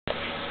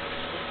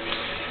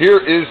Here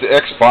is the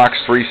Xbox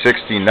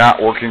 360 not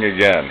working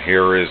again.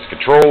 Here is the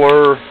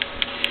controller.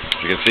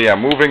 You can see I'm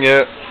moving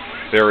it.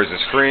 There is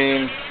a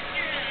screen.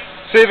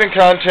 Saving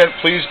content,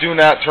 please do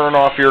not turn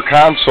off your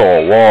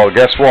console. Well,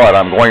 guess what?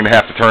 I'm going to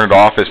have to turn it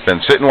off. It's been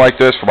sitting like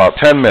this for about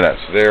 10 minutes.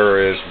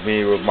 There is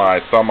me with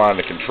my thumb on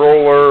the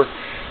controller.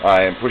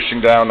 I am pushing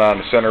down on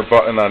the center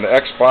button on the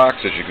Xbox.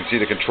 As you can see,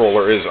 the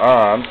controller is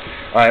on.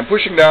 I am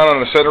pushing down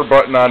on the center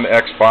button on the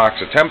Xbox,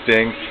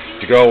 attempting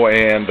to go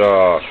and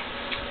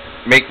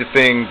make the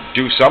thing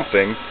do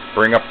something.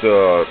 Bring up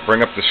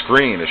the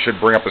screen. It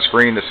should bring up a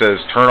screen that says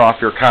turn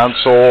off your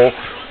console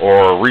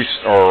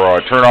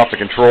or turn off the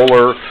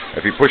controller.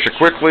 If you push it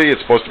quickly, it's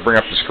supposed to bring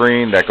up the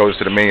screen that goes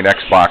to the main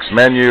Xbox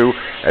menu.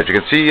 As you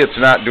can see, it's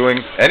not doing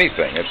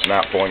anything. It's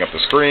not pulling up the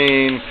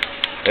screen.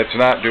 It's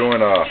not doing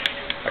a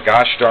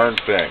gosh darn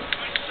thing.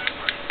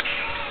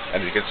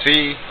 As you can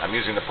see, I'm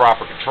using the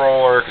proper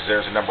controller because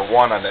there's a number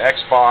 1 on the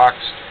Xbox,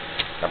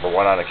 number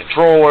 1 on the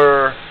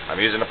controller. I'm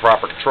using the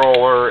proper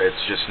controller.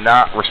 It's just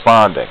not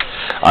responding.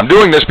 I'm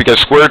doing this because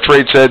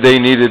SquareTrade said they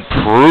needed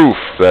proof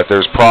that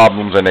there's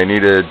problems and they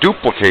need to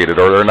duplicate it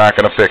or they're not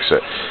going to fix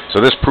it. So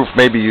this proof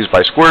may be used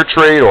by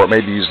SquareTrade or it may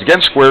be used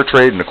against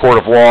SquareTrade in the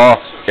court of law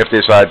if they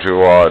decide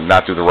to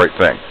not do the right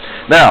thing.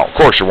 Now, of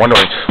course, you're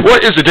wondering,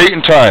 what is the date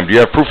and time? Do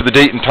you have proof of the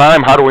date and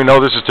time? How do we know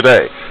this is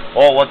today?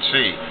 Well, let's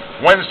see.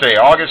 Wednesday,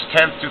 August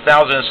 10th,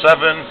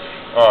 2007.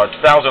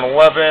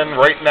 2011,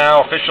 right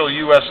now, official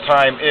U.S.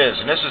 time is,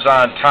 and this is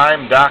on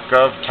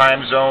time.gov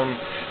time zone.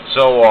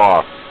 So,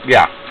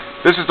 yeah,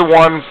 this is the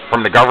one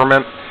from the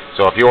government.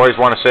 So if you always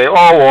want to say,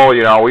 oh, well,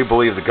 you know, we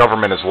believe the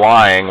government is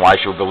lying, why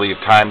should we believe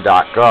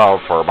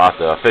time.gov for about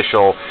the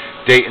official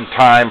date and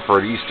time for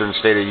the eastern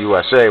state of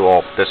USA?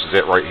 Well, this is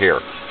it right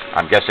here.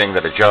 I'm guessing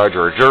that a judge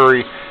or a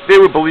jury, they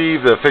would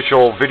believe the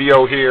official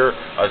video here,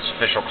 this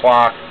official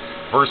clock,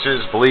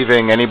 versus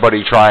believing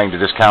anybody trying to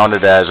discount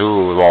it as,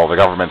 ooh, well, the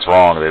government's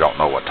wrong, they don't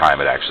know what time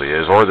it actually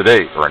is, or the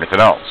date, or anything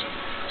else.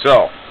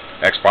 So,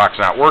 Xbox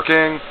not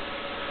working,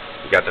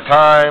 you got the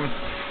time,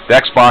 the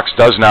Xbox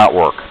does not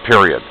work,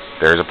 period.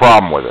 There's a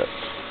problem with it.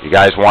 You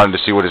guys wanted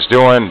to see what it's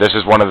doing, this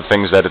is one of the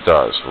things that it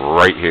does,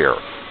 right here.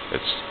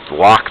 It's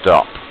locked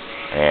up,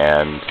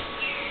 and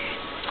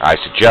I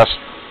suggest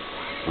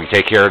we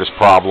take care of this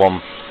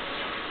problem,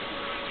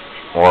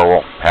 or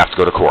we'll have to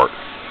go to court.